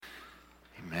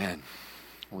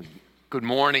Well, good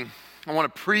morning. I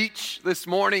want to preach this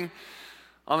morning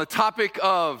on the topic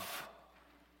of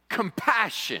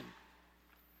compassion.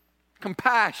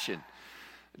 Compassion.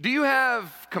 Do you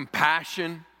have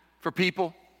compassion for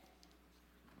people?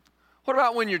 What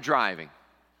about when you're driving?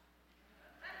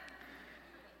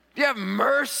 Do you have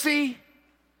mercy?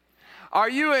 Are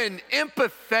you an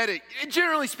empathetic,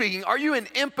 generally speaking, are you an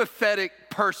empathetic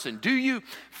person? Do you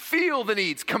feel the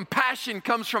needs? Compassion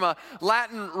comes from a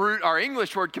Latin root, or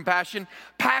English word compassion.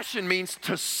 Passion means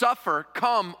to suffer,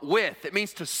 come with. It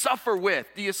means to suffer with.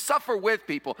 Do you suffer with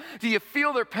people? Do you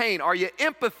feel their pain? Are you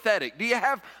empathetic? Do you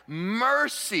have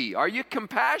mercy? Are you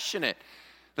compassionate?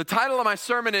 The title of my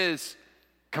sermon is,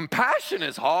 Compassion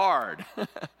is Hard.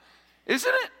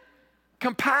 Isn't it?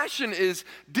 Compassion is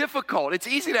difficult. It's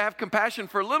easy to have compassion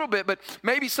for a little bit, but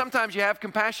maybe sometimes you have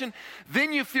compassion,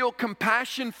 then you feel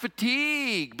compassion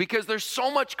fatigue because there's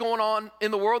so much going on in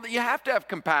the world that you have to have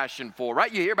compassion for,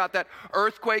 right? You hear about that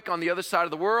earthquake on the other side of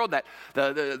the world,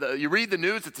 that you read the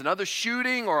news, it's another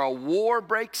shooting or a war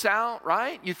breaks out,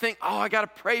 right? You think, oh, I got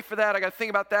to pray for that, I got to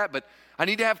think about that, but I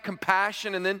need to have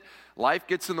compassion, and then life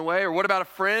gets in the way. Or what about a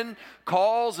friend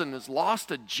calls and has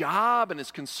lost a job and is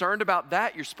concerned about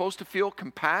that? You're supposed to feel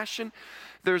compassion.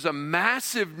 There's a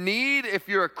massive need. If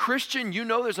you're a Christian, you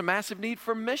know there's a massive need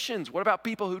for missions. What about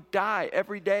people who die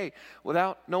every day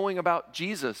without knowing about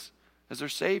Jesus as their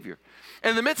Savior?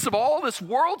 In the midst of all this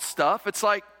world stuff, it's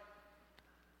like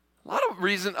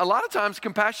a lot of times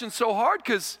compassion's so hard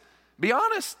because, be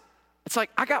honest, it's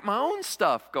like I got my own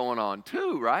stuff going on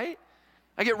too, right?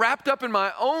 I get wrapped up in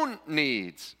my own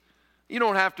needs. You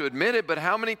don't have to admit it, but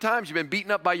how many times you've been beaten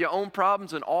up by your own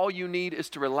problems and all you need is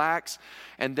to relax,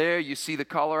 and there you see the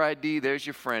caller ID, there's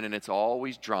your friend, and it's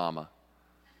always drama.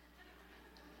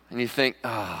 And you think,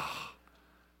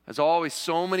 there's always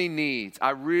so many needs.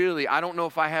 I don't know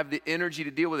if I have the energy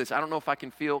to deal with this. I don't know if I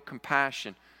can feel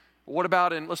compassion. What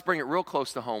about let's bring it real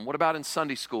close to home. What about in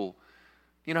Sunday school?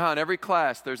 You know how in every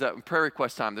class, there's that prayer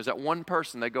request time, there's that one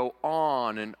person, they go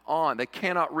on and on. They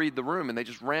cannot read the room, and they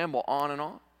just ramble on and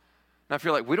on. And I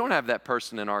feel like we don't have that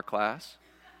person in our class.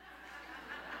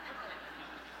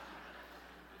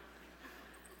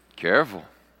 Careful.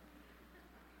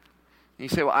 And you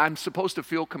say, well, I'm supposed to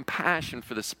feel compassion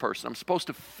for this person. I'm supposed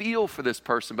to feel for this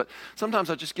person, but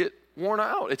sometimes I just get worn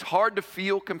out. It's hard to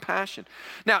feel compassion.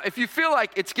 Now, if you feel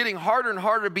like it's getting harder and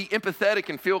harder to be empathetic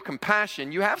and feel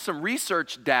compassion, you have some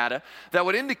research data that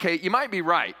would indicate you might be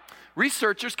right.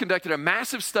 Researchers conducted a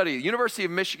massive study. The University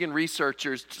of Michigan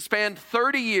researchers spanned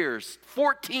 30 years,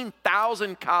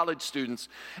 14,000 college students,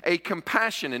 a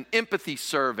compassion and empathy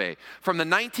survey from the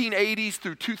 1980s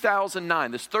through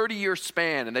 2009, this 30-year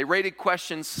span. And they rated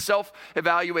questions,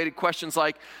 self-evaluated questions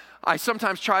like, I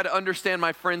sometimes try to understand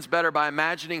my friends better by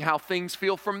imagining how things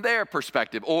feel from their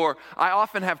perspective. Or I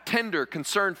often have tender,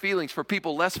 concerned feelings for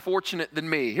people less fortunate than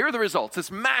me. Here are the results.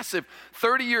 This massive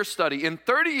 30-year study. In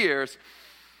 30 years,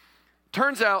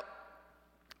 turns out,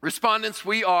 respondents,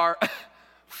 we are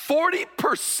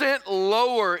 40%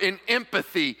 lower in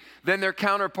empathy than their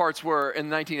counterparts were in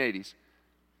the 1980s.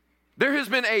 There has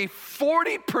been a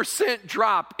 40%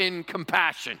 drop in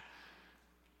compassion.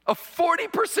 A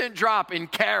 40% drop in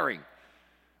caring.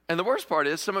 And the worst part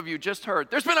is, some of you just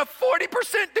heard, there's been a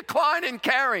 40% decline in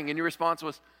caring. And your response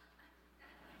was,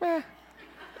 meh.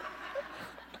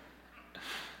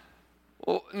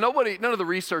 Well, none of the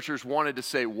researchers wanted to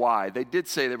say why. They did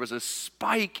say there was a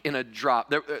spike in a drop.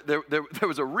 There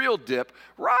was a real dip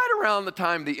right around the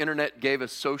time the internet gave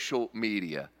us social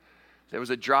media. There was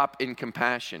a drop in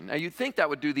compassion. Now, you'd think that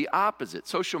would do the opposite.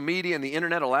 Social media and the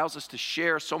internet allows us to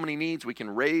share so many needs. We can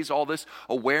raise all this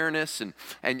awareness,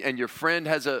 and your friend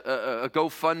has a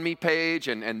GoFundMe page,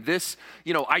 and this,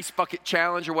 ice bucket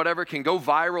challenge or whatever can go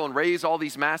viral and raise all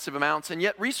these massive amounts. And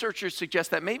yet researchers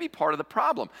suggest that may be part of the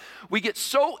problem. We get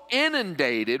so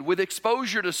inundated with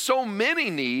exposure to so many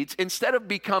needs, instead of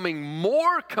becoming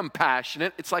more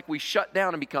compassionate, it's like we shut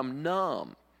down and become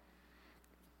numb.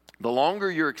 The longer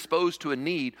you're exposed to a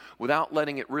need without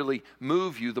letting it really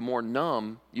move you, the more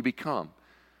numb you become.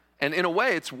 And in a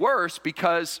way, it's worse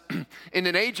because in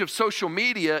an age of social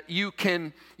media, you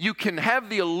can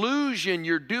have the illusion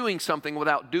you're doing something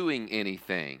without doing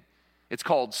anything. It's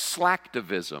called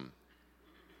slacktivism.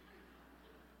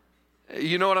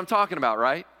 You know what I'm talking about,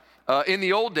 right? In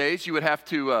the old days, you would have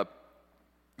to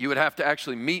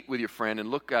actually meet with your friend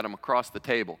and look at them across the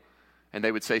table, and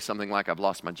they would say something like, "I've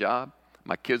lost my job.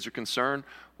 My kids are concerned.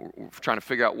 We're trying to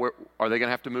figure out where are they going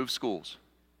to have to move schools.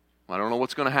 I don't know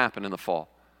what's going to happen in the fall.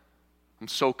 I'm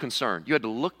so concerned." You had to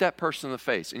look that person in the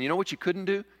face. And you know what you couldn't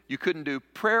do? You couldn't do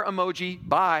prayer emoji,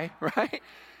 bye, right?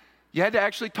 You had to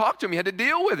actually talk to them. You had to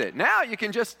deal with it. Now you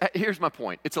can just, here's my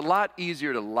point. It's a lot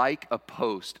easier to like a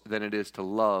post than it is to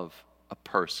love a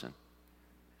person.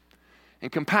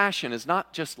 And compassion is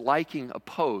not just liking a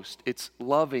post, it's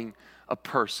loving a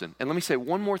person. And let me say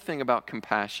one more thing about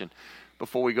compassion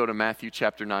before we go to Matthew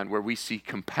chapter 9, where we see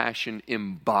compassion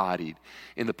embodied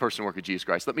in the person and work of Jesus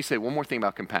Christ. Let me say one more thing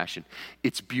about compassion.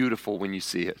 It's beautiful when you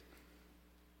see it.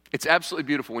 It's absolutely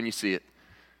beautiful when you see it.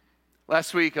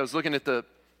 Last week, I was looking at the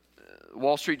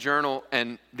Wall Street Journal,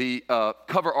 and the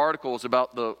cover article is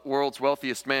about the world's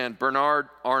wealthiest man, Bernard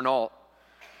Arnault.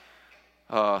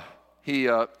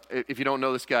 If you don't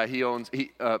know this guy,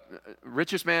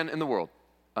 richest man in the world.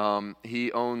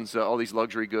 He owns all these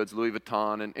luxury goods, Louis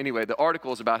Vuitton. And anyway, the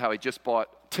article is about how he just bought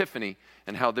Tiffany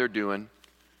and how they're doing.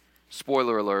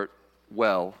 Spoiler alert,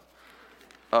 well.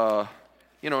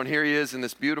 And here he is in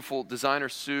this beautiful designer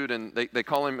suit, and they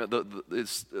call him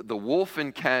the wolf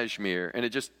in cashmere. And it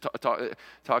just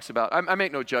talks about, I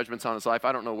make no judgments on his life.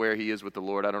 I don't know where he is with the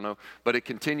Lord. I don't know. But it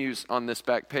continues on this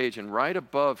back page, and right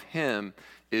above him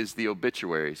is the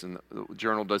obituaries. And the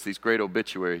journal does these great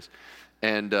obituaries.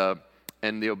 And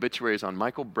the obituary is on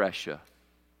Michael Brescia.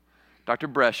 Dr.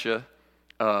 Brescia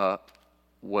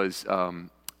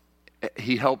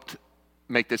he helped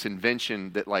make this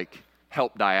invention that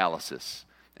helped dialysis.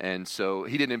 And so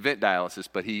he didn't invent dialysis,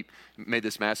 but he made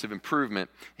this massive improvement.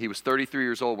 He was 33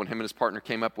 years old when him and his partner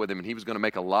came up with him, and he was going to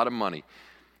make a lot of money.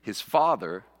 His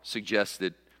father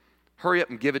suggested, hurry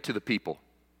up and give it to the people.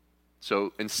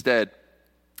 So instead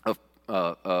of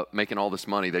making all this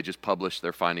money, they just published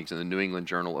their findings in the New England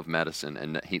Journal of Medicine,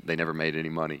 and they never made any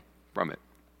money from it.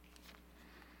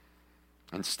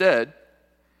 Instead,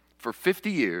 for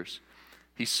 50 years,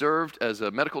 he served as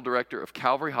a medical director of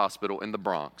Calvary Hospital in the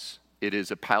Bronx. It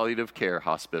is a palliative care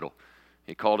hospital.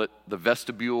 He called it the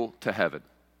vestibule to heaven,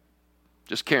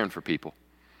 just caring for people.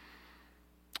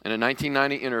 In a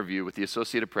 1990 interview with the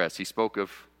Associated Press, he spoke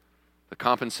of the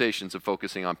compensations of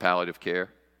focusing on palliative care.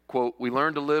 Quote, "We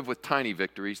learned to live with tiny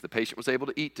victories. The patient was able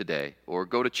to eat today, or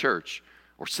go to church,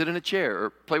 or sit in a chair, or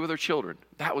play with her children.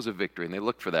 That was a victory, and they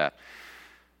looked for that.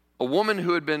 A woman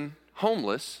who had been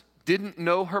homeless didn't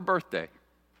know her birthday.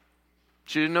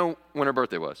 She didn't know when her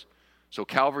birthday was. So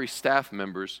Calvary staff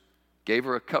members gave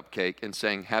her a cupcake and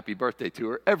sang happy birthday to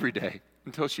her every day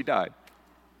until she died."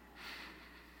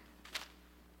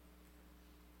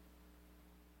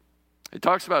 He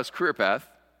talks about his career path.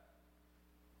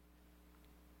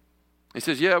 He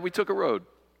says, yeah, we took a road.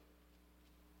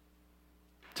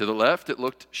 To the left, it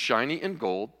looked shiny and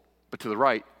gold, but to the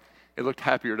right, it looked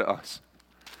happier to us.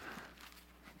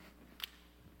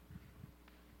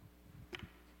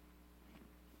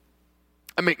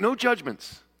 I make no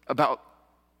judgments about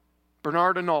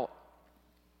Bernard Arnault,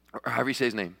 or however you say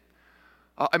his name.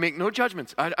 I make no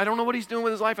judgments. I don't know what he's doing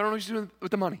with his life. I don't know what he's doing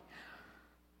with the money.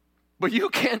 But you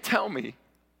can't tell me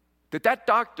that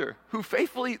doctor who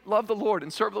faithfully loved the Lord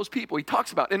and served those people, he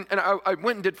talks about, and I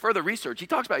went and did further research. He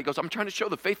talks about, he goes, I'm trying to show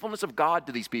the faithfulness of God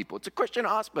to these people. It's a Christian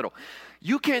hospital.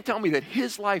 You can't tell me that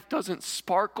his life doesn't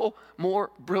sparkle more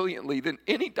brilliantly than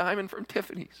any diamond from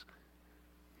Tiffany's.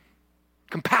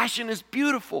 Compassion is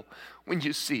beautiful when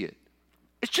you see it.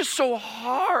 It's just so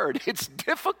hard. It's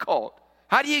difficult.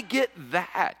 How do you get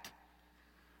that?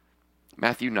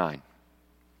 Matthew 9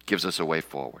 gives us a way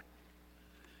forward.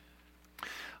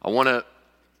 I want to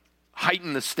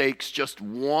heighten the stakes just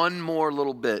one more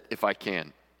little bit if I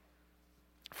can.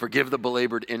 Forgive the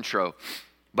belabored intro,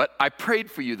 but I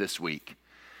prayed for you this week.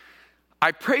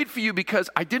 I prayed for you because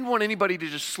I didn't want anybody to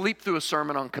just sleep through a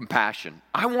sermon on compassion.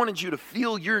 I wanted you to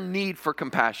feel your need for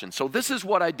compassion. So this is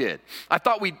what I did. I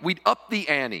thought we'd up the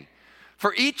ante.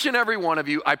 For each and every one of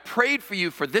you, I prayed for you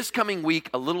for this coming week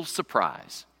a little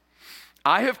surprise.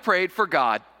 I have prayed for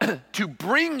God to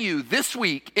bring you this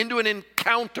week into an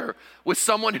encounter with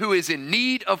someone who is in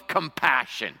need of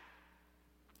compassion.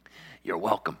 You're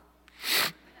welcome.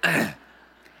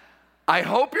 I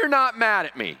hope you're not mad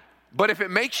at me. But if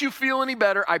it makes you feel any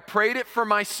better, I prayed it for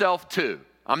myself too.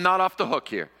 I'm not off the hook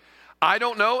here. I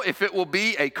don't know if it will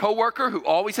be a coworker who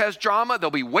always has drama.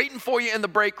 They'll be waiting for you in the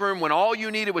break room when all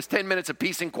you needed was 10 minutes of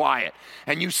peace and quiet.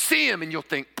 And you see him and you'll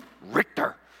think,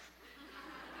 Richter.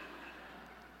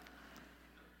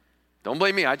 Don't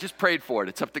blame me. I just prayed for it.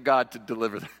 It's up to God to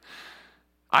deliver that.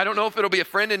 I don't know if it'll be a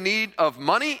friend in need of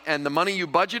money and the money you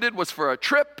budgeted was for a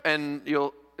trip and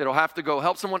it'll have to go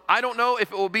help someone. I don't know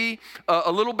if it will be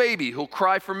a little baby who'll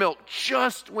cry for milk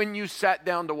just when you sat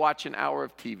down to watch an hour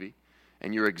of TV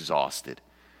and you're exhausted.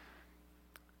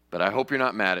 But I hope you're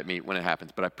not mad at me when it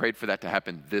happens. But I prayed for that to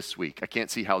happen this week. I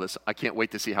can't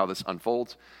wait to see how this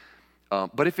unfolds.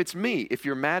 But if it's me, if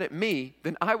you're mad at me,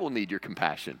 then I will need your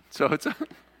compassion.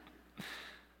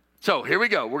 So here we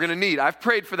go. We're going to need, I've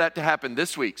prayed for that to happen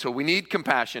this week. So we need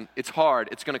compassion. It's hard.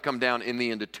 It's going to come down in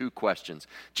the end to two questions.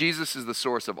 Jesus is the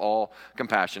source of all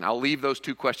compassion. I'll leave those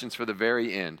two questions for the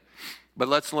very end. But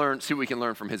let's see what we can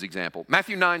learn from his example.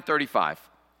 Matthew 9:35.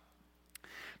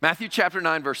 Matthew chapter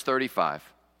 9, verse 35.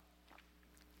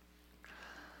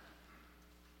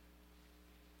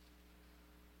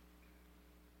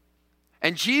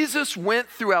 And Jesus went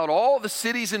throughout all the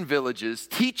cities and villages,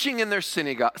 teaching in their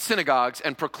synagogues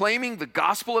and proclaiming the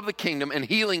gospel of the kingdom and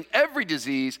healing every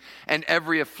disease and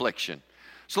every affliction.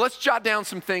 So let's jot down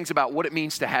some things about what it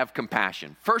means to have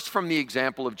compassion. First, from the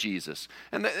example of Jesus.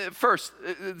 And first,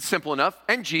 simple enough,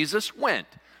 and Jesus went.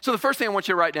 So the first thing I want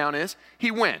you to write down is, he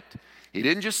went. He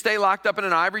didn't just stay locked up in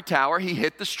an ivory tower. He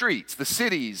hit the streets, the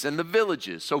cities, and the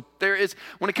villages. So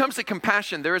when it comes to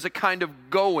compassion, there is a kind of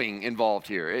going involved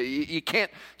here. You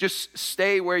can't just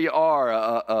stay where you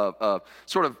are,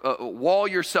 wall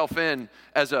yourself in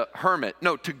as a hermit.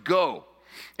 No, to go.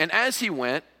 And as he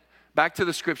went, back to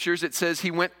the scriptures, it says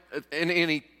he went and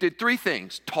he did three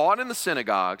things: taught in the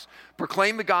synagogues,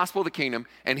 proclaimed the gospel of the kingdom,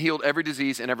 and healed every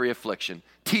disease and every affliction.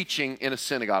 Teaching in a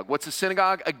synagogue. What's a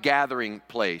synagogue? A gathering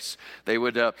place. They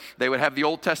would have the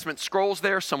Old Testament scrolls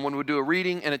there. Someone would do a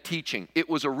reading and a teaching. It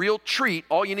was a real treat.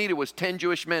 All you needed was 10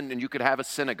 Jewish men and you could have a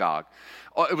synagogue.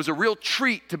 It was a real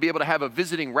treat to be able to have a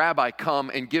visiting rabbi come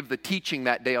and give the teaching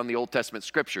that day on the Old Testament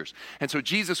scriptures. And so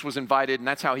Jesus was invited, and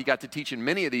that's how he got to teach in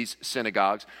many of these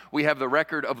synagogues. We have the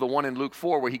record of the one in Luke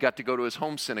 4 where he got to go to his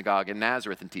home synagogue in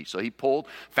Nazareth and teach. So he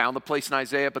found the place in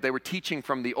Isaiah, but they were teaching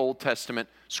from the Old Testament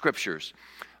scriptures.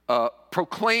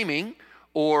 Proclaiming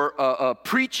or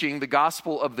preaching the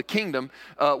gospel of the kingdom.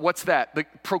 What's that? The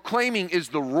proclaiming is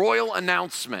the royal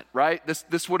announcement, right?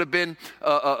 This would have been,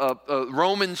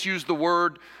 Romans used the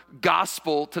word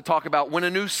gospel to talk about when a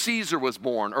new Caesar was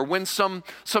born, or when some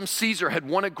Caesar had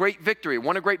won a great victory,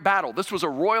 won a great battle. This was a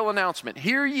royal announcement.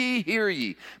 Hear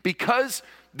ye, because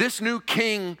this new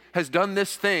king has done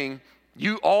this thing,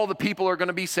 all the people are going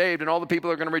to be saved and all the people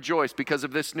are going to rejoice because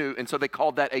of this new. And so they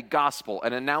called that a gospel,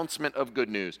 an announcement of good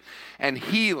news. And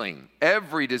healing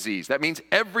every disease. That means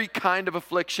every kind of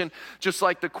affliction, just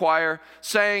like the choir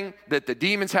saying that the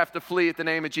demons have to flee at the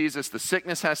name of Jesus. The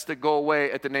sickness has to go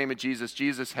away at the name of Jesus.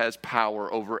 Jesus has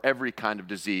power over every kind of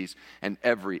disease and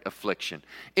every affliction.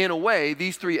 In a way,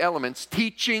 these three elements,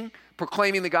 teaching,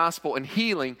 proclaiming the gospel, and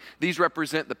healing, these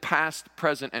represent the past,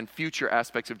 present, and future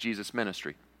aspects of Jesus'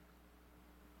 ministry.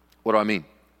 What do I mean?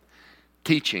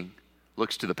 Teaching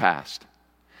looks to the past.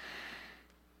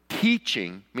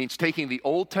 Teaching means taking the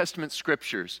Old Testament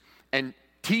scriptures and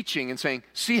teaching and saying,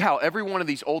 see how every one of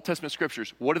these Old Testament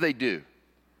scriptures, what do?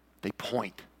 They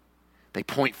point. They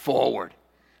point forward.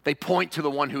 They point to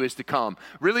the one who is to come.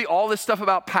 Really, all this stuff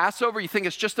about Passover, you think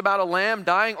it's just about a lamb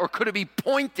dying, or could it be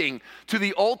pointing to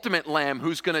the ultimate lamb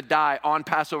who's going to die on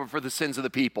Passover for the sins of the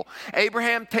people?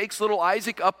 Abraham takes little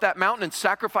Isaac up that mountain and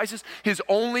sacrifices his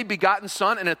only begotten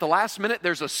son, and at the last minute,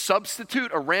 there's a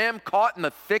substitute, a ram caught in the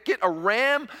thicket, a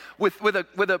ram with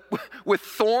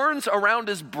thorns around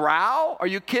his brow. Are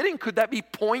you kidding? Could that be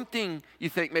pointing, you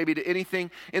think, maybe to anything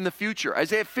in the future?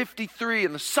 Isaiah 53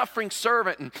 and the suffering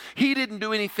servant, and he didn't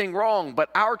do anything wrong, but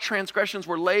our transgressions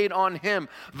were laid on him.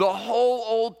 The whole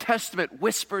Old Testament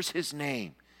whispers his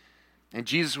name. And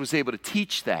Jesus was able to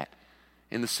teach that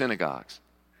in the synagogues.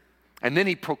 And then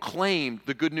he proclaimed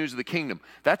the good news of the kingdom.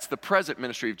 That's the present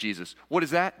ministry of Jesus. What is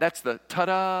that? That's the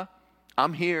ta-da,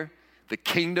 I'm here. The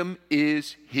kingdom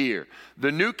is here.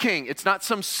 The new king, it's not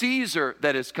some Caesar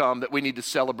that has come that we need to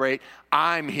celebrate.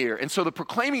 I'm here. And so the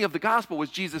proclaiming of the gospel was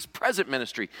Jesus' present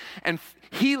ministry. And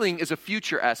healing is a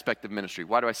future aspect of ministry.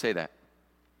 Why do I say that?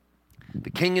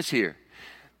 The king is here.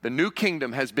 The new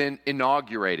kingdom has been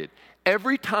inaugurated.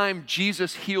 Every time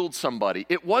Jesus healed somebody,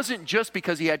 it wasn't just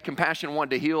because he had compassion and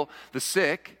wanted to heal the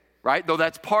sick, right? Though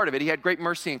that's part of it. He had great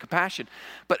mercy and compassion.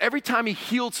 But every time he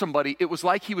healed somebody, it was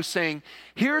like he was saying,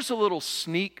 here's a little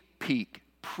sneak peek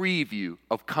preview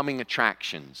of coming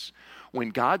attractions. When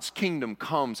God's kingdom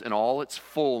comes in all its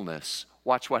fullness,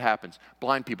 watch what happens.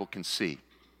 Blind people can see.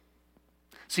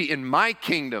 See, in my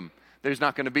kingdom, there's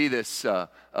not going to be this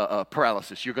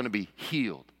paralysis. You're going to be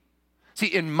healed. See,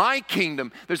 in my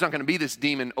kingdom, there's not going to be this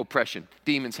demon oppression.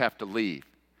 Demons have to leave.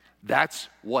 That's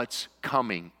what's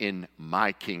coming in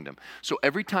my kingdom. So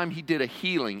every time he did a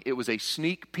healing, it was a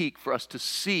sneak peek for us to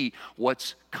see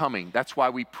what's coming. That's why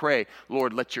we pray,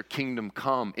 Lord, let your kingdom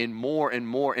come in more and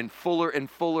more, in fuller and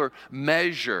fuller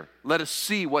measure. Let us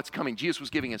see what's coming. Jesus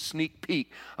was giving a sneak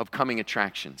peek of coming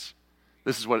attractions.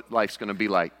 This is what life's going to be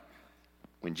like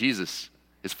when Jesus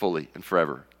is fully and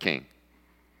forever king.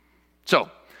 So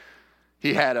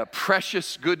he had a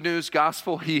precious good news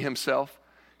gospel, he himself.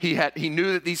 He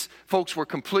knew that these folks were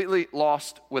completely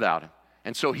lost without him.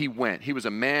 And so he went. He was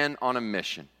a man on a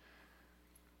mission.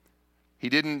 He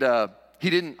didn't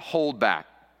hold back.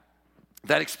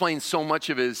 That explains so much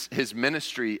of his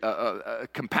ministry,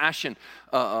 compassion.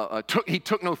 He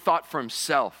took no thought for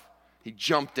himself. He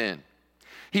jumped in.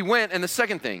 He went, and the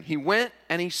second thing, he went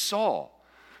and he saw.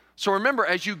 So remember,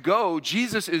 as you go,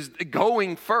 Jesus is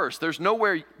going first. There's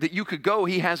nowhere that you could go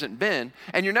he hasn't been.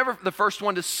 And you're never the first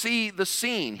one to see the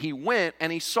scene. He went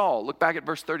and he saw. Look back at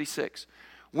verse 36.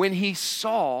 When he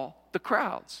saw the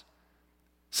crowds.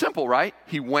 Simple, right?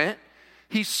 He went,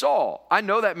 he saw. I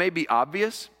know that may be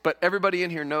obvious, but everybody in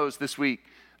here knows this week,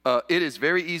 it is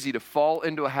very easy to fall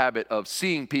into a habit of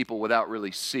seeing people without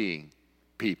really seeing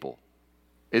people.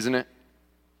 Isn't it?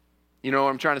 You know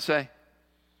what I'm trying to say?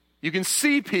 You can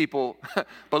see people,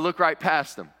 but look right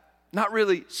past them. Not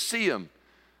really see them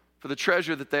for the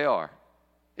treasure that they are.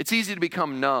 It's easy to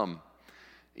become numb.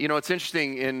 You know, it's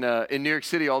interesting, in New York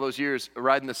City all those years,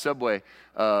 riding the subway,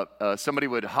 somebody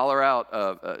would holler out,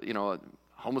 a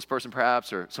homeless person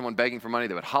perhaps, or someone begging for money,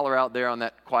 they would holler out there on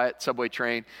that quiet subway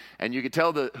train, and you could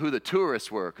tell who the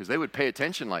tourists were, because they would pay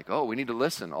attention like, oh, we need to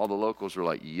listen. All the locals were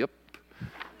like, yep,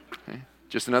 okay.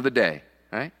 Just another day,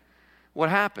 right? What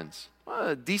happens?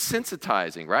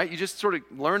 Desensitizing, right? You just sort of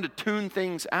learn to tune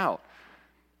things out.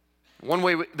 One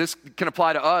way this can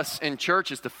apply to us in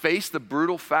church is to face the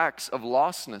brutal facts of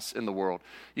lostness in the world.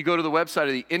 You go to the website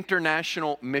of the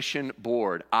International Mission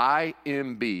Board,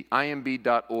 imb.org.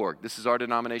 This is our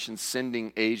denomination's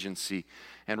sending agency.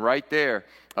 And right there,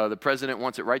 the president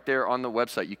wants it right there on the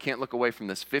website. You can't look away from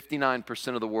this.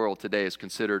 59% of the world today is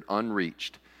considered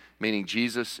unreached, meaning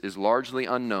Jesus is largely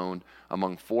unknown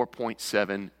among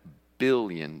 4.7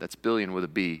 billion, that's billion with a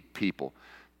B, people.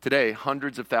 Today,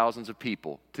 hundreds of thousands of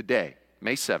people, today,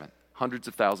 May 7th, hundreds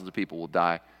of thousands of people will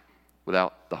die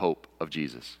without the hope of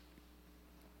Jesus.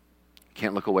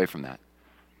 Can't look away from that.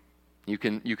 You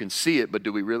can see it, but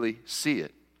do we really see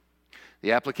it?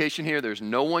 The application here, there's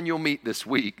no one you'll meet this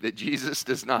week that Jesus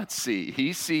does not see.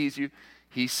 He sees you,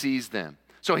 he sees them.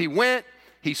 So he went,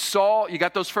 he saw, you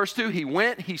got those first two? He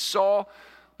went, he saw.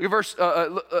 Look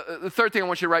at the third thing I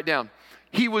want you to write down.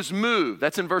 He was moved.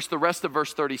 That's in the rest of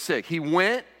verse 36. He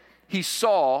went, he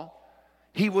saw,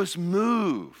 he was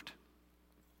moved.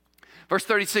 Verse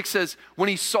 36 says, when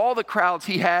he saw the crowds,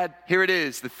 he had, here it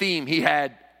is, the theme, he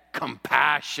had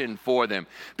compassion for them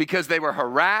because they were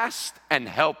harassed and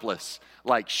helpless,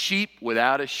 like sheep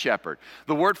without a shepherd.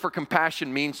 The word for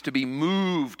compassion means to be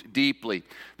moved deeply.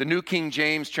 The New King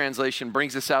James translation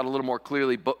brings this out a little more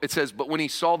clearly. But it says, but when he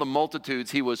saw the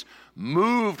multitudes, he was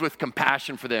moved with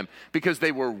compassion for them because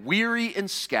they were weary and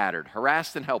scattered,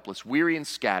 harassed and helpless, weary and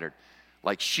scattered,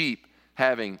 like sheep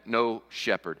having no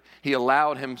shepherd. He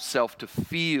allowed himself to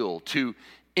feel, to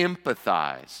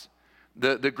empathize.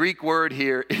 The Greek word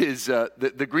here is,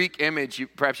 the Greek image,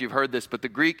 perhaps you've heard this, but the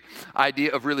Greek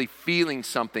idea of really feeling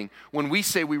something. When we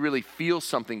say we really feel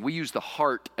something, we use the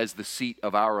heart as the seat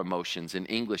of our emotions in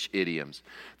English idioms.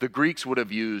 The Greeks would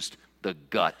have used the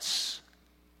guts,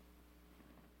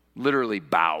 literally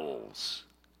bowels.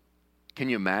 Can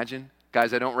you imagine?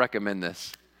 Guys, I don't recommend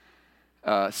this.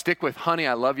 Stick with, honey,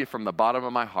 I love you from the bottom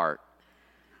of my heart.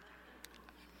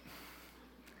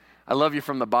 I love you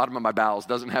from the bottom of my bowels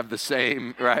doesn't have the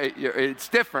same, right? It's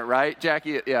different, right,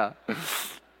 Jackie? Yeah.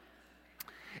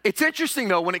 It's interesting,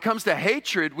 though, when it comes to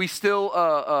hatred, we still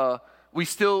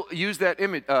use that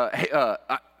image. I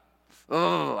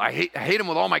hate him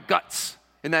with all my guts.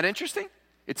 Isn't that interesting?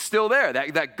 It's still there.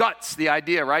 That guts, the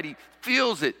idea, right? He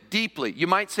feels it deeply. You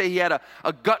might say he had a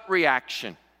gut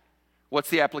reaction. What's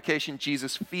the application?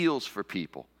 Jesus feels for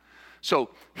people. So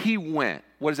he went.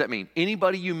 What does that mean?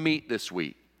 Anybody you meet this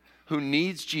week who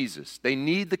needs Jesus, they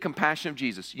need the compassion of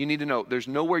Jesus, you need to know there's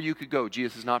nowhere you could go.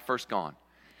 Jesus is not first gone.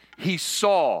 He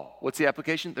saw. What's the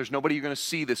application? There's nobody you're going to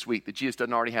see this week that Jesus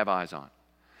doesn't already have eyes on.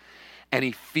 And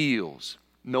he feels.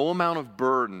 No amount of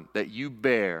burden that you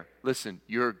bear, listen,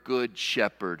 your good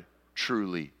shepherd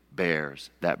truly bears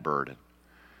that burden.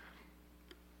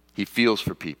 He feels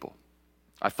for people.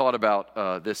 I thought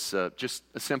about this, just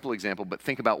a simple example, but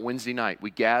think about Wednesday night.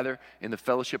 We gather in the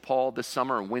fellowship hall this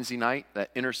summer on Wednesday night, that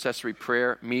intercessory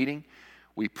prayer meeting.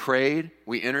 We prayed,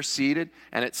 we interceded,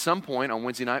 and at some point on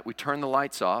Wednesday night, we turned the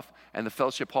lights off, and the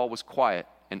fellowship hall was quiet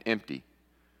and empty.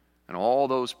 And all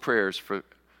those prayers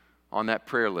on that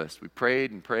prayer list, we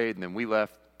prayed, and then we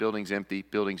left, building's empty,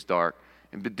 building's dark.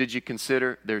 But did you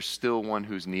consider there's still one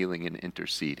who's kneeling and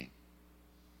interceding?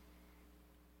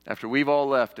 After we've all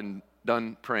left and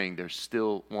done praying, there's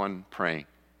still one praying.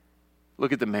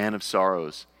 Look at the man of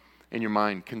sorrows. in your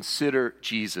mind, consider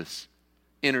Jesus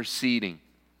interceding,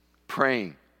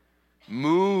 praying,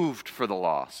 moved for the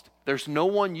lost. There's no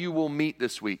one you will meet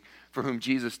this week for whom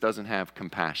Jesus doesn't have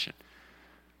compassion.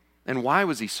 And why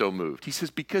was he so moved? He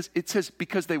says,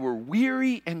 because they were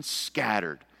weary and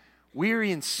scattered.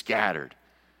 Weary and scattered.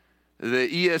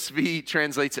 The ESV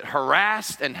translates it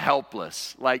harassed and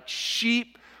helpless, like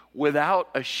sheep without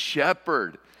a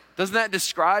shepherd. Doesn't that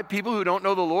describe people who don't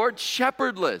know the Lord?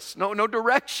 Shepherdless, no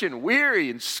direction, weary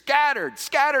and scattered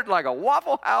like a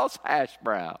Waffle House hash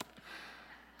brown.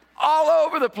 All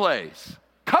over the place,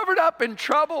 covered up in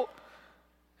trouble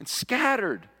and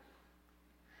scattered.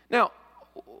 Now,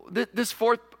 this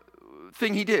fourth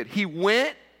thing he did, he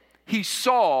went, he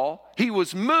saw, he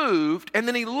was moved, and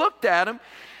then he looked at them.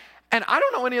 And I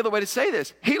don't know any other way to say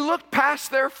this. He looked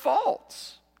past their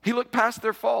faults. He looked past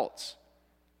their faults.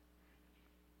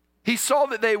 He saw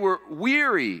that they were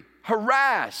weary,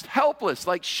 harassed, helpless,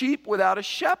 like sheep without a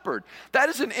shepherd. That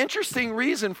is an interesting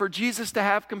reason for Jesus to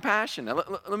have compassion. Now,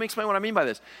 let me explain what I mean by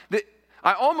this.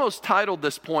 I almost titled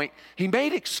this point, He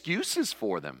made excuses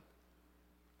for them.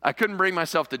 I couldn't bring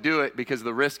myself to do it because of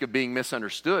the risk of being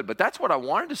misunderstood, but that's what I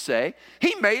wanted to say.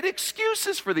 He made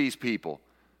excuses for these people.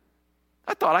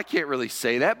 I thought, I can't really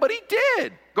say that, but he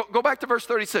did. Go back to verse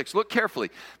 36. Look carefully.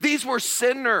 These were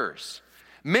sinners.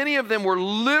 Many of them were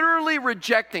literally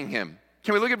rejecting him.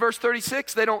 Can we look at verse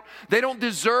 36? They don't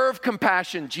deserve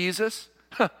compassion, Jesus.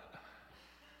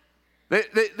 They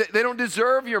don't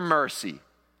deserve your mercy.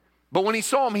 But when he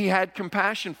saw them, he had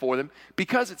compassion for them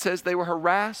because it says they were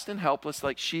harassed and helpless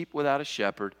like sheep without a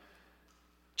shepherd.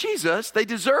 Jesus, they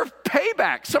deserve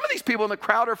payback. Some of these people in the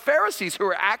crowd are Pharisees who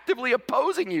are actively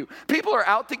opposing you. People are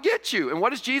out to get you. And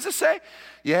what does Jesus say?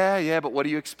 Yeah, but what do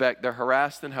you expect? They're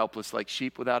harassed and helpless like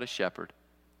sheep without a shepherd.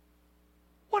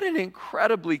 What an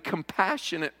incredibly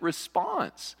compassionate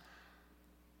response.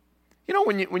 You know,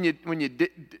 when you did,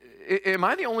 am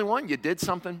I the only one? You did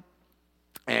something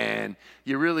and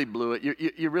you really blew it.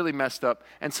 You really messed up.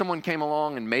 And someone came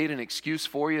along and made an excuse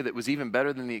for you that was even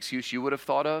better than the excuse you would have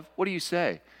thought of. What do you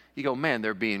say? You go, man,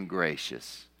 they're being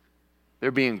gracious. They're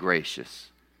being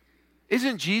gracious.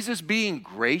 Isn't Jesus being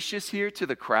gracious here to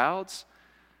the crowds?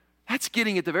 That's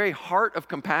getting at the very heart of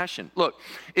compassion. Look,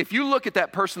 if you look at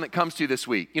that person that comes to you this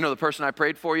week, you know, the person I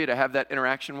prayed for you to have that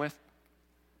interaction with.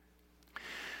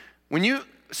 When you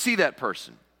see that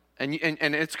person, and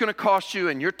it's going to cost you,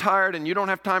 and you're tired, and you don't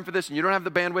have time for this, and you don't have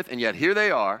the bandwidth, and yet here they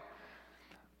are.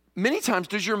 Many times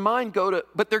does your mind go to,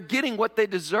 but they're getting what they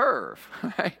deserve,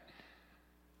 right?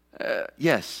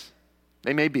 Yes,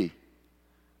 they may be.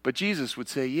 But Jesus would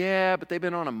say, yeah, but they've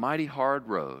been on a mighty hard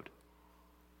road.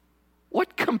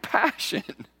 What compassion.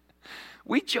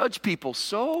 We judge people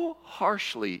so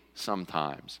harshly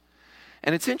sometimes.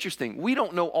 And it's interesting, we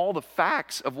don't know all the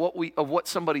facts of what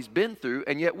somebody's been through,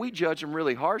 and yet we judge them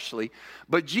really harshly.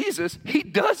 But Jesus, he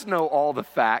does know all the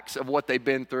facts of what they've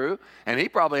been through, and he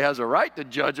probably has a right to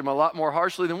judge them a lot more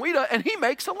harshly than we do, and he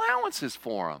makes allowances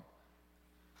for them.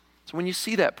 So when you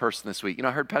see that person this week, you know,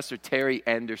 I heard Pastor Terry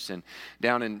Anderson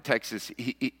down in Texas,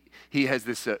 he has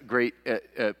this great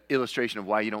illustration of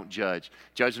why you don't judge.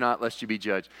 Judge not, lest you be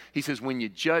judged. He says, when you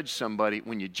judge somebody,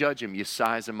 when you judge them, you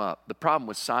size them up. The problem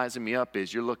with sizing me up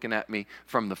is you're looking at me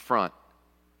from the front.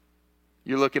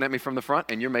 You're looking at me from the front,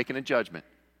 and you're making a judgment.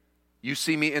 You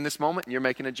see me in this moment, and you're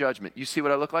making a judgment. You see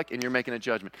what I look like, and you're making a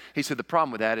judgment. He said, the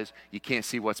problem with that is you can't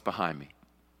see what's behind me.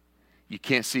 You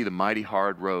can't see the mighty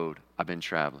hard road I've been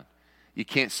traveling. You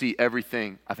can't see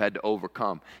everything I've had to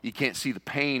overcome. You can't see the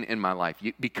pain in my life.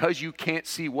 Because you can't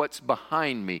see what's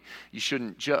behind me, you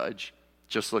shouldn't judge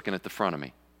just looking at the front of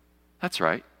me. That's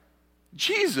right.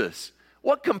 Jesus,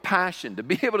 what compassion to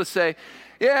be able to say,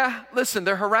 yeah, listen,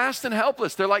 they're harassed and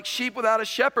helpless. They're like sheep without a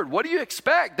shepherd. What do you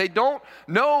expect? They don't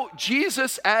know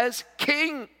Jesus as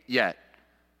king yet.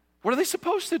 What are they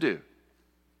supposed to do?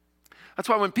 That's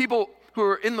why when people who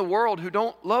are in the world who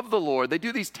don't love the Lord, they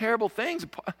do these terrible things.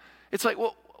 It's like,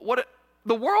 well,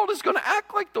 the world is going to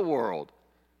act like the world.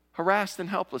 Harassed and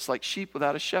helpless like sheep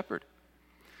without a shepherd.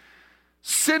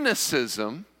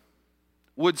 Cynicism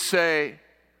would say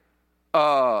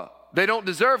they don't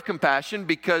deserve compassion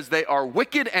because they are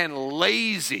wicked and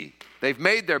lazy. They've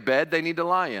made their bed, they need to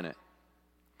lie in it.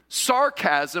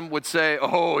 Sarcasm would say,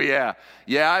 oh yeah,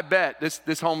 I bet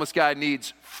this homeless guy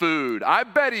needs food. I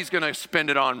bet he's going to spend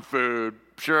it on food,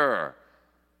 sure.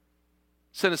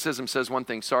 Cynicism says one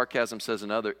thing, sarcasm says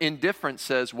another. Indifference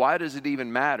says, why does it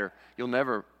even matter? You'll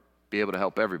never be able to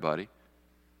help everybody.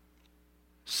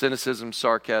 Cynicism,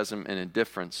 sarcasm, and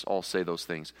indifference all say those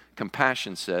things.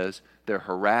 Compassion says they're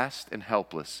harassed and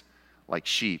helpless like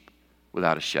sheep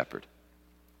without a shepherd.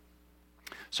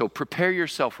 So prepare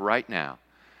yourself right now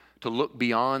to look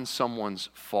beyond someone's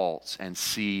faults and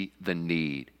see the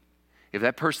need. If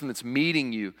that person that's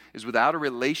meeting you is without a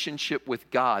relationship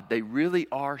with God, they really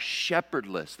are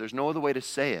shepherdless. There's no other way to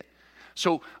say it.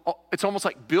 So it's almost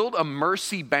like build a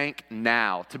mercy bank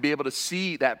now to be able to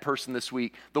see that person this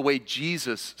week the way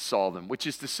Jesus saw them, which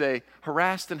is to say,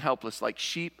 harassed and helpless like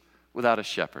sheep without a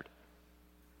shepherd.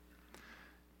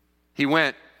 He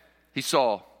went, he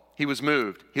saw, he was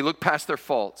moved, he looked past their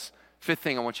faults. Fifth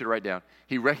thing I want you to write down,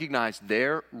 he recognized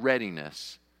their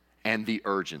readiness and the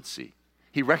urgency.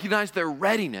 He recognized their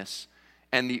readiness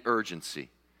and the urgency.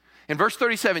 In verse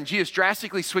 37, Jesus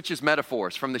drastically switches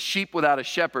metaphors from the sheep without a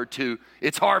shepherd to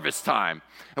it's harvest time.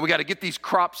 And we got to get these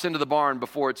crops into the barn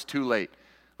before it's too late.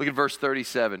 Look at verse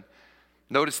 37.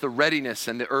 Notice the readiness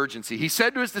and the urgency. He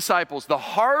said to his disciples, the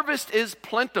harvest is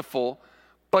plentiful,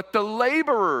 but the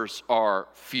laborers are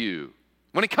few.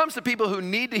 When it comes to people who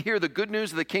need to hear the good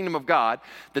news of the kingdom of God,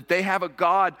 that they have a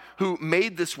God who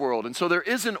made this world, and so there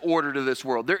is an order to this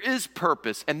world, there is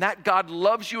purpose, and that God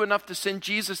loves you enough to send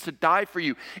Jesus to die for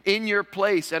you in your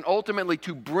place and ultimately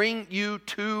to bring you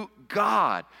to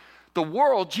God. The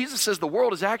world, Jesus says the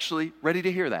world is actually ready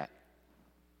to hear that.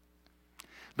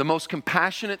 The most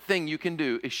compassionate thing you can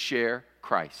do is share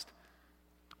Christ.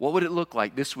 What would it look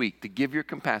like this week to give your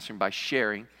compassion by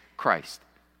sharing Christ?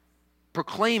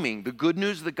 Proclaiming the good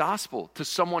news of the gospel to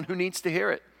someone who needs to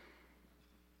hear it.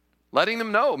 Letting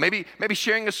them know, maybe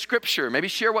sharing a scripture, maybe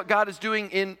share what God is doing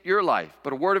in your life,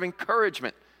 but a word of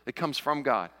encouragement that comes from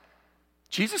God.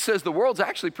 Jesus says the world's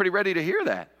actually pretty ready to hear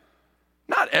that.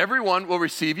 Not everyone will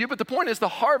receive you, but the point is the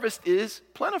harvest is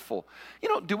plentiful. You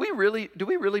know, do we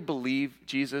really believe,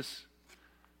 Jesus,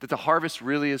 that the harvest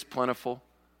really is plentiful,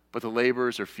 but the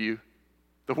laborers are few?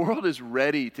 The world is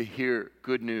ready to hear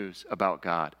good news about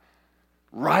God.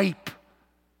 Ripe.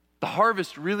 The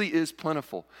harvest really is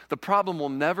plentiful. The problem will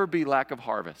never be lack of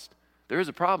harvest. There is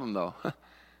a problem, though.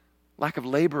 Lack of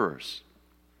laborers.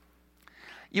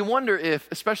 You wonder if,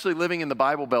 especially living in the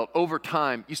Bible Belt, over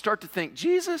time, you start to think,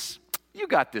 Jesus, you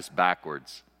got this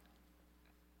backwards.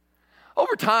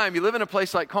 Over time, you live in a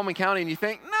place like Cullman County and you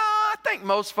think, no, I think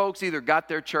most folks either got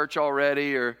their church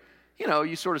already or,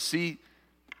 you sort of see,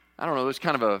 I don't know, there's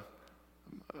kind of a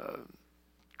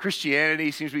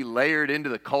Christianity seems to be layered into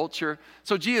the culture.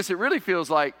 So, Jesus, it really feels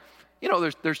like,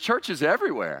 there's churches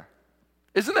everywhere.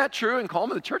 Isn't that true in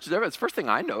Cullman? The church is everywhere. It's the first thing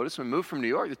I noticed when we moved from New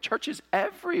York. The church is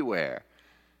everywhere.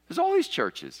 There's all these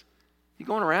churches. You're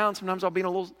going around, sometimes I'll be in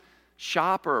a little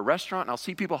shop or a restaurant and I'll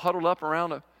see people huddled up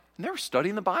around and they're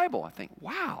studying the Bible. I think,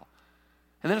 wow.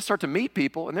 And then I start to meet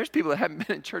people and there's people that haven't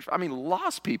been in church. I mean,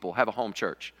 lost people have a home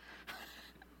church.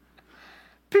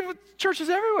 Churches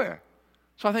everywhere.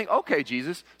 So I think, okay,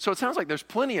 Jesus, so it sounds like there's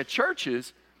plenty of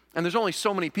churches and there's only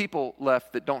so many people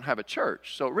left that don't have a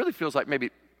church. So it really feels like maybe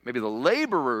the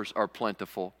laborers are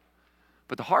plentiful,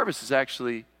 but the harvest is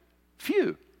actually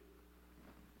few.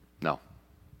 No.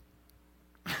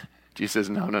 Jesus says,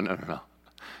 no.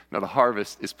 No, the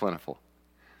harvest is plentiful.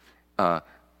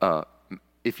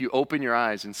 If you open your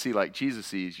eyes and see like Jesus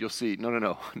sees, you'll see,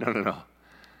 no.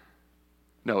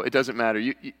 No, it doesn't matter.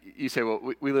 You say,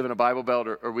 well, we live in a Bible Belt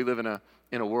or we live in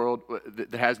a world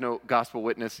that has no gospel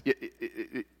witness.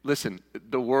 Listen,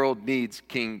 the world needs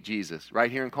King Jesus.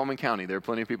 Right here in Cullman County, there are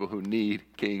plenty of people who need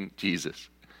King Jesus.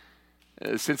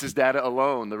 Census data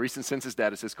alone, the recent census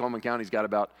data says Cullman County's got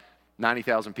about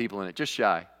 90,000 people in it, just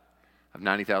shy of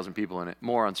 90,000 people in it.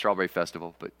 More on Strawberry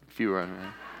Festival, but fewer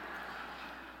on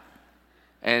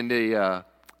And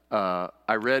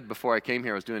I read before I came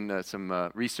here, I was doing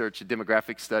some research,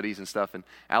 demographic studies and stuff, and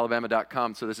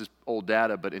Alabama.com, so this is old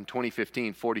data, but in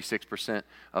 2015, 46%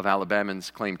 of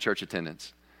Alabamans claimed church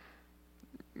attendance.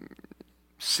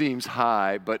 Seems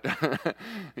high, but,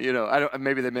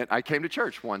 maybe they meant I came to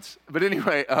church once. But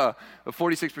anyway,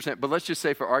 46%, but let's just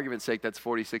say for argument's sake, that's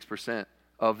 46%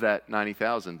 of that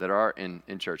 90,000 that are in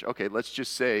church. Okay, let's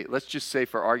just say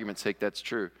for argument's sake that's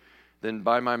true. Then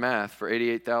by my math, for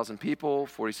 88,000 people,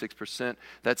 46%,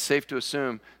 that's safe to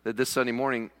assume that this Sunday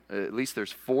morning, at least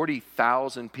there's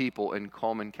 40,000 people in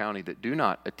Cullman County that do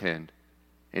not attend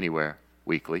anywhere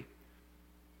weekly.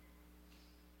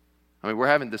 I mean, we're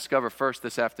having Discover First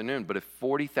this afternoon, but if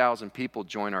 40,000 people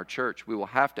join our church, we will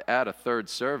have to add a third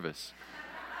service.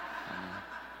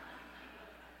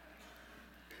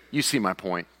 You see my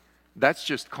point. That's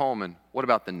just Cullman. What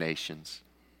about the nations?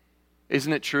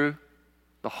 Isn't it true?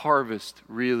 The harvest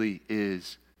really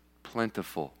is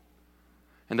plentiful.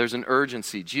 And there's an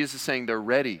urgency. Jesus is saying they're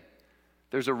ready.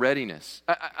 There's a readiness.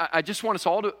 I just want us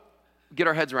all to get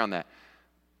our heads around that.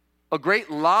 A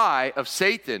great lie of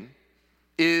Satan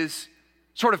is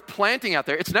sort of planting out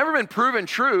there. It's never been proven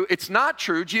true. It's not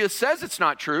true. Jesus says it's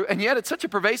not true, and yet it's such a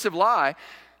pervasive lie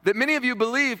that many of you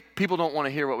believe people don't want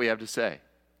to hear what we have to say.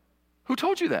 Who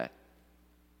told you that?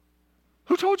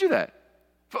 Who told you that?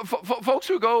 Folks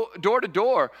who go door to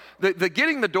door, the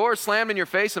getting the door slammed in your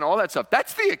face and all that stuff,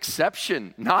 that's the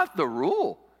exception, not the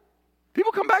rule.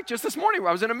 People come back just this morning.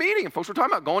 I was in a meeting and folks were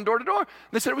talking about going door to door.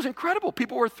 They said it was incredible.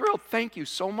 People were thrilled. Thank you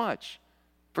so much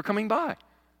for coming by.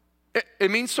 It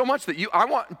means so much that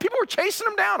people were chasing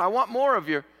them down. I want more of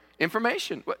your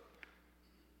information.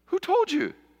 Who told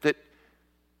you that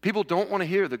people don't want to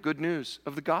hear the good news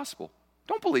of the gospel?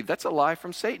 Don't believe that's a lie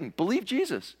from Satan. Believe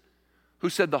Jesus, who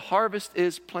said the harvest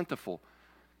is plentiful,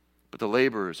 but the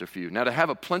laborers are few. Now, to have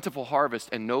a plentiful harvest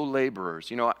and no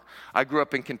laborers, I grew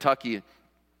up in Kentucky,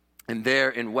 and there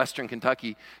in western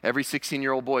Kentucky, every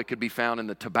 16-year-old boy could be found in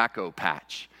the tobacco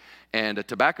patch. And a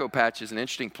tobacco patch is an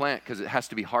interesting plant because it has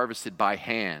to be harvested by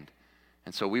hand.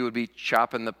 And so we would be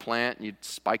chopping the plant, and you'd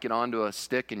spike it onto a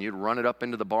stick, and you'd run it up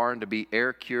into the barn to be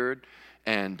air cured.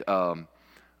 And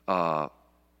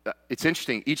it's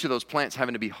interesting, each of those plants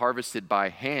having to be harvested by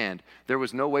hand, there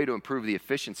was no way to improve the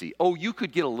efficiency. Oh, you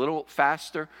could get a little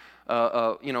faster.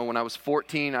 When I was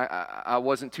 14, I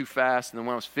wasn't too fast. And then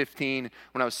when I was 15,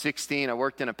 when I was 16, I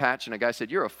worked in a patch, and a guy said,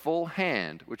 "You're a full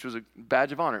hand," which was a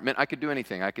badge of honor. It meant I could do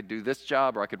anything. I could do this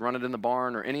job, or I could run it in the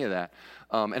barn, or any of that.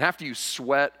 And after you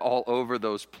sweat all over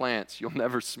those plants, you'll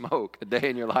never smoke a day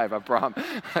in your life, I promise.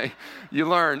 You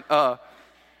learn.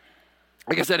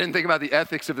 I guess I didn't think about the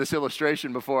ethics of this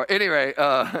illustration before. Anyway,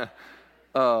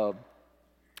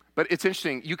 but it's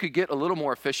interesting. You could get a little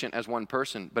more efficient as one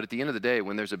person, but at the end of the day,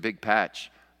 when there's a big patch,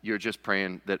 you're just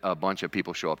praying that a bunch of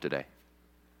people show up today,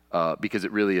 because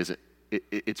it really is.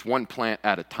 It's one plant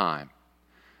at a time.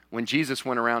 When Jesus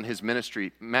went around his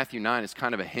ministry, Matthew 9 is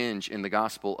kind of a hinge in the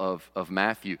gospel of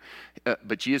Matthew.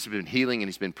 But Jesus has been healing, and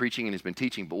he's been preaching, and he's been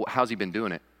teaching. But how's he been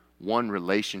doing it? One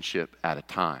relationship at a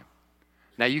time.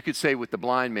 Now, you could say with the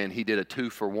blind men, he did a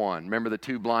 2-for-1. Remember the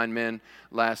 2 blind men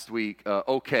last week?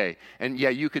 Okay. And yeah,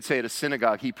 you could say at a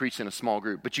synagogue, he preached in a small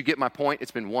group. But you get my point? It's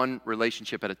been one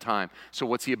relationship at a time. So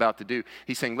what's he about to do?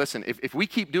 He's saying, listen, if we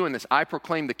keep doing this, I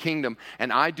proclaim the kingdom,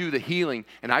 and I do the healing,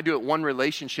 and I do it one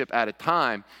relationship at a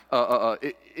time,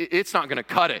 it's not going to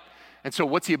cut it. And so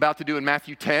what's he about to do in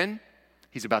Matthew 10?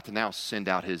 He's about to now send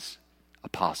out his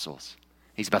apostles.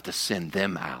 He's about to send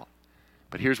them out.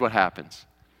 But here's what happens.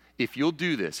 If you'll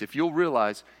do this, if you'll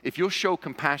realize, if you'll show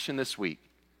compassion this week,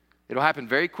 it'll happen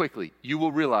very quickly. You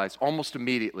will realize almost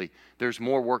immediately there's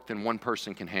more work than one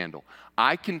person can handle.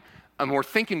 And we're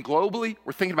thinking globally,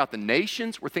 we're thinking about the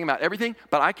nations, we're thinking about everything,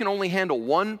 but I can only handle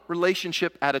one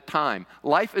relationship at a time.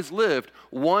 Life is lived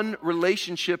one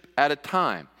relationship at a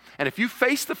time. And if you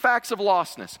face the facts of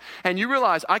lostness and you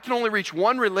realize I can only reach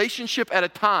one relationship at a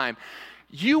time,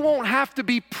 you won't have to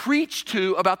be preached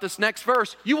to about this next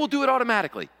verse. You will do it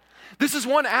automatically. This is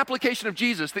one application of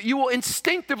Jesus, that you will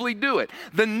instinctively do it.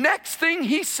 The next thing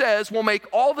he says will make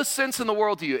all the sense in the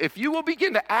world to you. If you will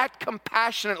begin to act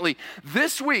compassionately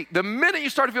this week, the minute you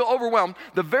start to feel overwhelmed,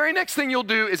 the very next thing you'll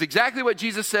do is exactly what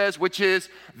Jesus says, which is,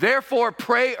 therefore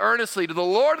pray earnestly to the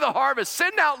Lord of the harvest,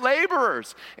 send out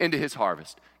laborers into his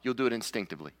harvest. You'll do it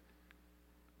instinctively.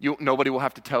 Nobody will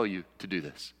have to tell you to do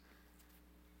this.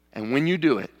 And when you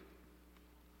do it,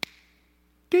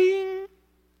 ding,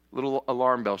 little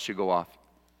alarm bell should go off.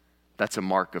 That's a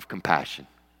mark of compassion.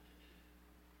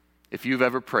 If you've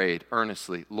ever prayed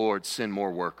earnestly, Lord, send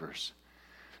more workers.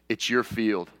 It's your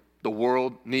field. The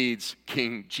world needs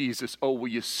King Jesus. Oh, will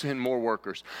you send more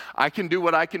workers? I can do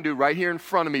what I can do right here in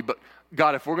front of me, but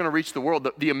God, if we're going to reach the world,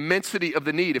 the immensity of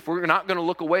the need, if we're not going to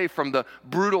look away from the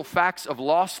brutal facts of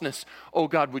lostness, oh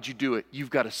God, would you do it? You've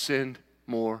got to send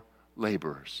more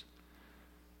laborers.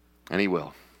 And he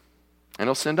will. And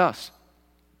he'll send us.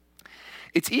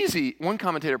 It's easy, one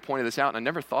commentator pointed this out, and I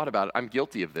never thought about it. I'm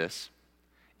guilty of this.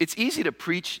 It's easy to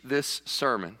preach this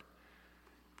sermon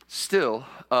still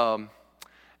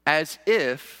as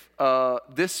if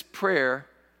this prayer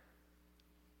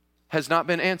has not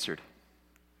been answered.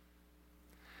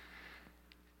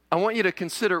 I want you to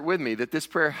consider with me that this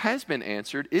prayer has been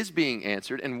answered, is being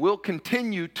answered, and will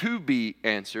continue to be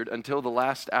answered until the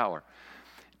last hour.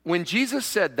 When Jesus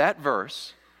said that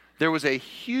verse, there was a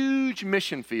huge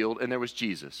mission field, and there was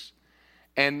Jesus.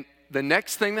 And the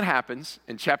next thing that happens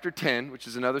in chapter 10, which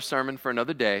is another sermon for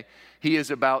another day, he is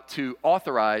about to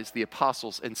authorize the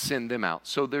apostles and send them out.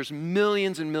 So there's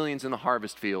millions and millions in the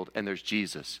harvest field, and there's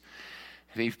Jesus.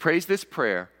 And he prays this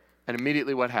prayer, and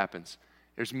immediately what happens?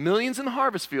 There's millions in the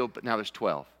harvest field, but now there's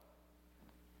 12.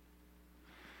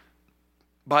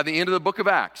 by the end of the book of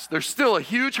Acts, there's still a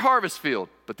huge harvest field,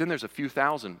 but then there's a few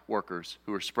thousand workers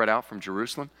who are spread out from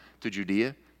Jerusalem to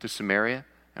Judea to Samaria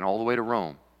and all the way to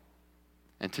Rome.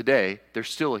 And today, there's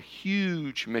still a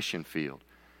huge mission field,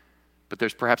 but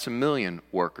there's perhaps 1 million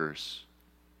workers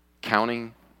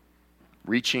counting,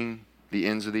 reaching the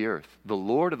ends of the earth. The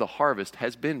Lord of the harvest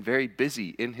has been very busy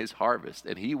in his harvest,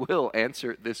 and he will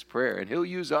answer this prayer, and he'll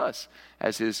use us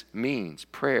as his means,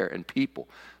 prayer and people.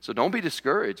 So don't be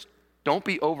discouraged. Don't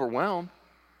be overwhelmed.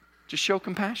 Just show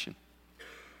compassion.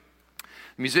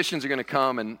 The musicians are going to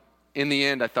come, and in the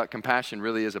end, I thought compassion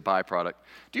really is a byproduct.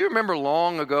 Do you remember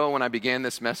long ago when I began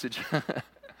this message?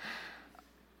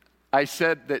 I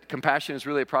said that compassion is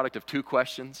really a product of 2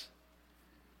 questions.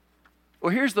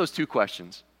 Well, here's those 2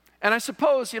 questions. And I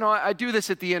suppose, I do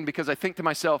this at the end because I think to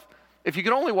myself, if you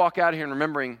could only walk out of here and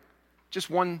remembering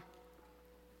just one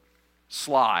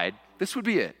slide, this would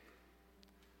be it.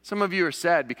 Some of you are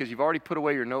sad because you've already put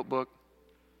away your notebook.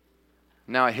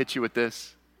 Now I hit you with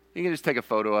this. You can just take a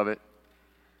photo of it.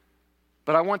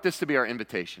 But I want this to be our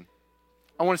invitation.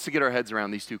 I want us to get our heads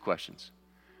around these 2 questions.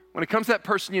 When it comes to that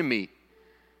person you meet,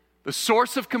 the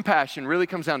source of compassion really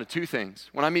comes down to 2 things.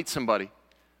 When I meet somebody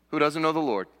who doesn't know the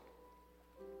Lord,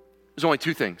 there's only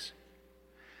 2 things.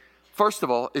 First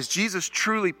of all, is Jesus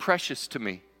truly precious to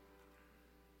me?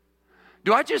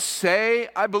 Do I just say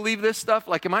I believe this stuff?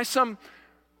 Like, am I some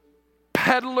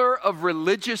peddler of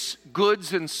religious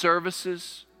goods and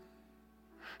services?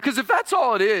 Because if that's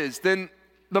all it is, then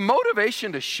the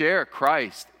motivation to share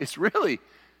Christ is really,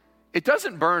 it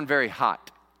doesn't burn very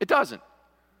hot. It doesn't.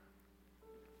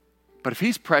 But if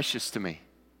he's precious to me,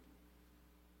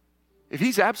 if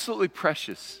he's absolutely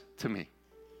precious to me,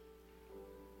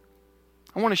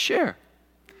 I want to share.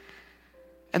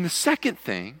 And the second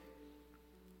thing,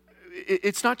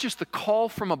 it's not just the call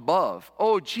from above.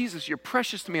 Oh, Jesus, you're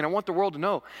precious to me and I want the world to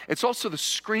know. It's also the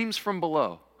screams from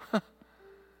below.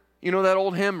 You know that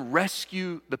old hymn,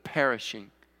 rescue the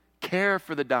perishing, care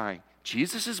for the dying.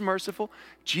 Jesus is merciful.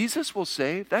 Jesus will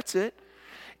save. That's it.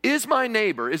 Is my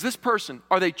neighbor, is this person,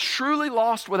 are they truly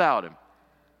lost without him?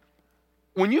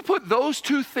 When you put those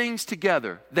two things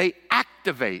together, they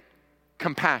activate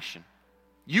compassion.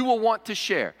 You will want to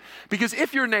share. Because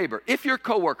if your neighbor, if your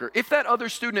coworker, if that other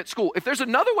student at school, if there's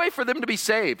another way for them to be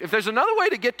saved, if there's another way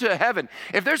to get to heaven,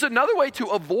 if there's another way to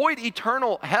avoid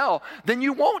eternal hell, then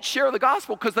you won't share the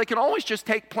gospel because they can always just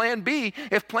take plan B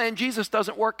if plan Jesus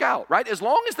doesn't work out, right? As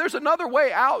long as there's another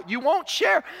way out, you won't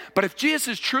share. But if Jesus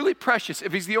is truly precious,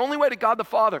 if he's the only way to God the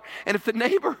Father, and if the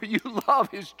neighbor you love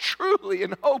is truly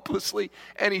and hopelessly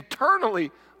and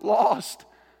eternally lost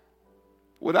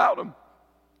without him,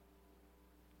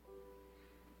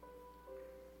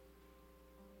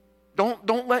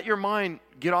 Don't let your mind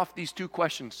get off these two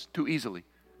questions too easily.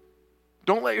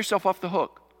 Don't let yourself off the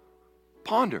hook.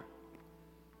 Ponder.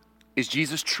 Is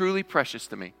Jesus truly precious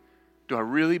to me? Do I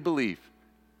really believe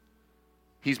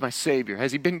he's my Savior?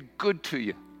 Has he been good to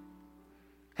you?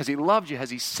 Has he loved you?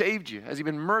 Has he saved you? Has he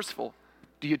been merciful?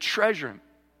 Do you treasure him?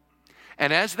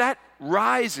 And as that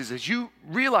rises, as you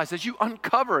realize, as you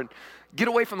uncover and get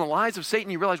away from the lies of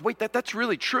Satan, you realize, wait, that's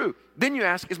really true. Then you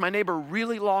ask, is my neighbor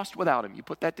really lost without him? You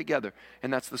put that together,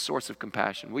 and that's the source of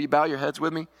compassion. Will you bow your heads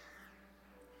with me?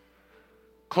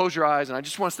 Close your eyes, and I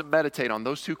just want us to meditate on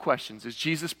those two questions. Is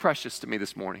Jesus precious to me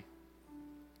this morning?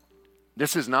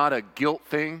 This is not a guilt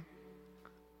thing.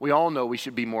 We all know we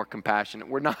should be more compassionate.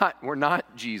 We're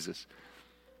not Jesus.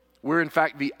 We're, in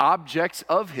fact, the objects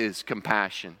of his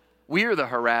compassion. We are the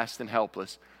harassed and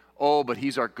helpless. Oh, but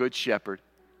he's our good shepherd.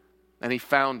 And he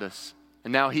found us.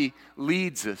 And now he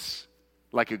leads us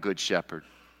like a good shepherd.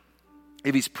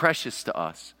 If he's precious to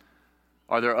us,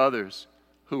 are there others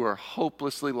who are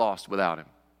hopelessly lost without him?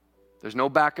 There's no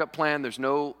backup plan. There's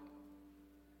no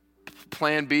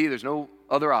plan B. There's no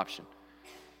other option.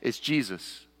 It's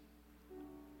Jesus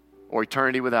or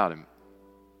eternity without him.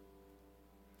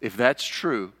 If that's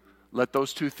true, let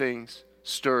those two things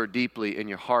stir deeply in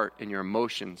your heart, in your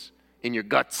emotions, in your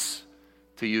guts,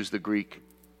 to use the Greek.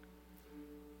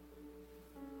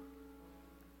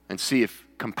 And see if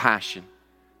compassion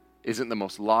isn't the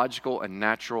most logical and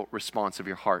natural response of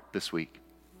your heart this week.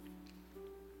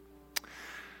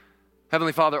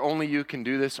 Heavenly Father, only you can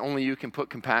do this. Only you can put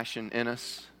compassion in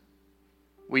us.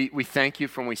 We thank you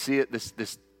for when we see it.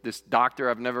 This doctor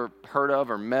I've never heard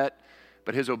of or met,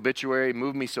 but his obituary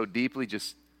moved me so deeply.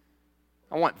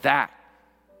 I want that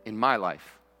in my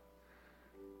life.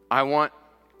 I want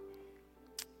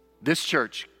this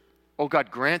church, oh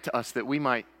God, grant to us that we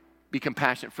might be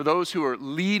compassionate. For those who are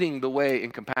leading the way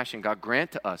in compassion, God,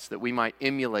 grant to us that we might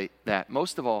emulate that.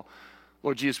 Most of all,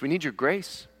 Lord Jesus, we need your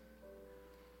grace.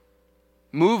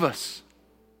 Move us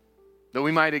that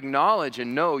we might acknowledge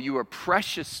and know you are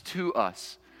precious to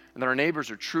us, and that our neighbors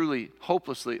are truly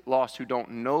hopelessly lost who don't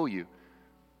know you,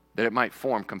 that it might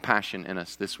form compassion in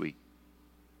us this week.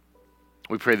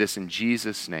 We pray this in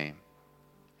Jesus' name.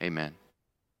 Amen.